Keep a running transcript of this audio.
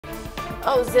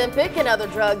Ozempic and other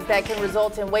drugs that can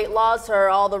result in weight loss are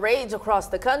all the rage across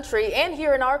the country and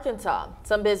here in Arkansas.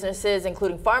 Some businesses,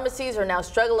 including pharmacies, are now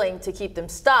struggling to keep them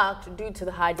stocked due to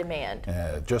the high demand.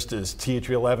 Just as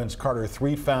THV 11's Carter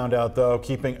Thweet found out, though,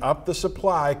 keeping up the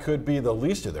supply could be the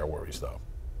least of their worries, though.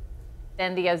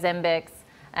 Then the Ozempics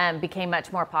became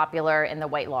much more popular in the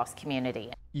weight loss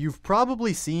community. You've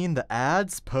probably seen the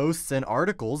ads, posts, and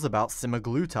articles about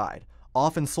semaglutide,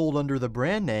 often sold under the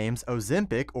brand names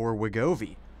Ozempic or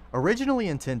Wegovy. Originally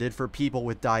intended for people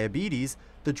with diabetes,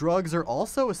 the drugs are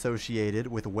also associated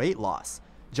with weight loss.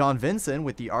 John Vinson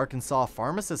with the Arkansas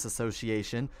Pharmacists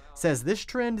Association says this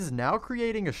trend is now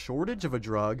creating a shortage of a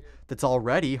drug that's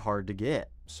already hard to get.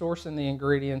 Sourcing the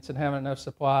ingredients and having enough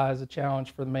supply is a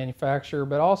challenge for the manufacturer,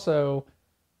 but also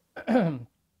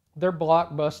they're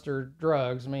blockbuster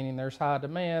drugs, meaning there's high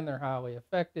demand, they're highly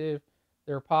effective,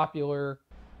 they're popular.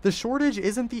 The shortage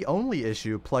isn't the only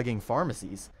issue plaguing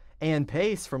pharmacies. Ann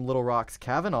Pace from Little Rock's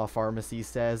Kavanaugh Pharmacy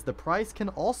says the price can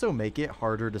also make it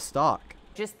harder to stock.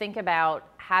 Just think about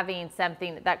having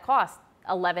something that costs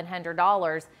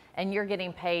 $1,100 and you're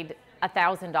getting paid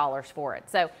 $1,000 for it.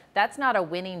 So that's not a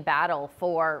winning battle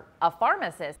for a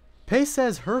pharmacist. Pace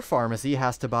says her pharmacy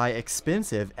has to buy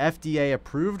expensive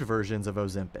FDA-approved versions of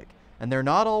Ozempic, and they're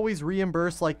not always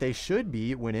reimbursed like they should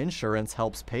be when insurance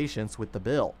helps patients with the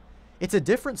bill. It's a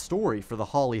different story for the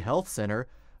Hawley Health Center.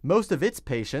 Most of its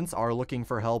patients are looking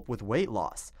for help with weight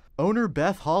loss. Owner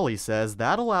Beth Hawley says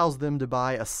that allows them to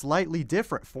buy a slightly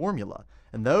different formula,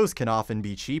 and those can often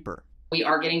be cheaper. We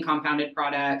are getting compounded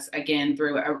products, again,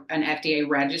 through an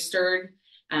FDA-registered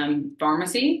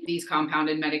pharmacy. These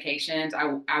compounded medications,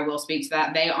 I will speak to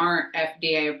that, they aren't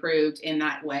FDA approved in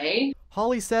that way.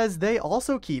 Hawley says they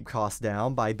also keep costs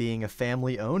down by being a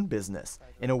family-owned business,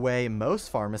 in a way most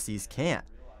pharmacies can't.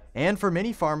 And for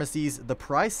many pharmacies, the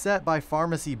price set by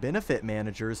pharmacy benefit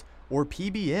managers, or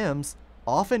PBMs,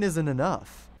 often isn't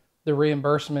enough. The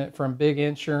reimbursement from big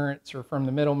insurance or from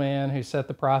the middleman who set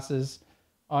the prices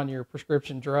on your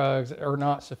prescription drugs are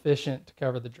not sufficient to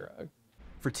cover the drug.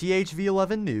 For THV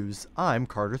 11 News, I'm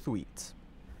Carter Thweet.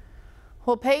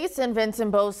 Well, Pace and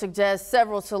Vincent both suggest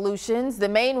several solutions, the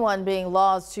main one being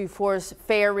laws to force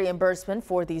fair reimbursement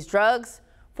for these drugs.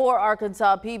 4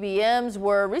 Arkansas PBMs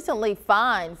were recently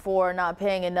fined for not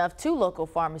paying enough to local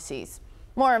pharmacies.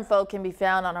 More info can be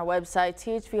found on our website,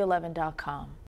 thv11.com.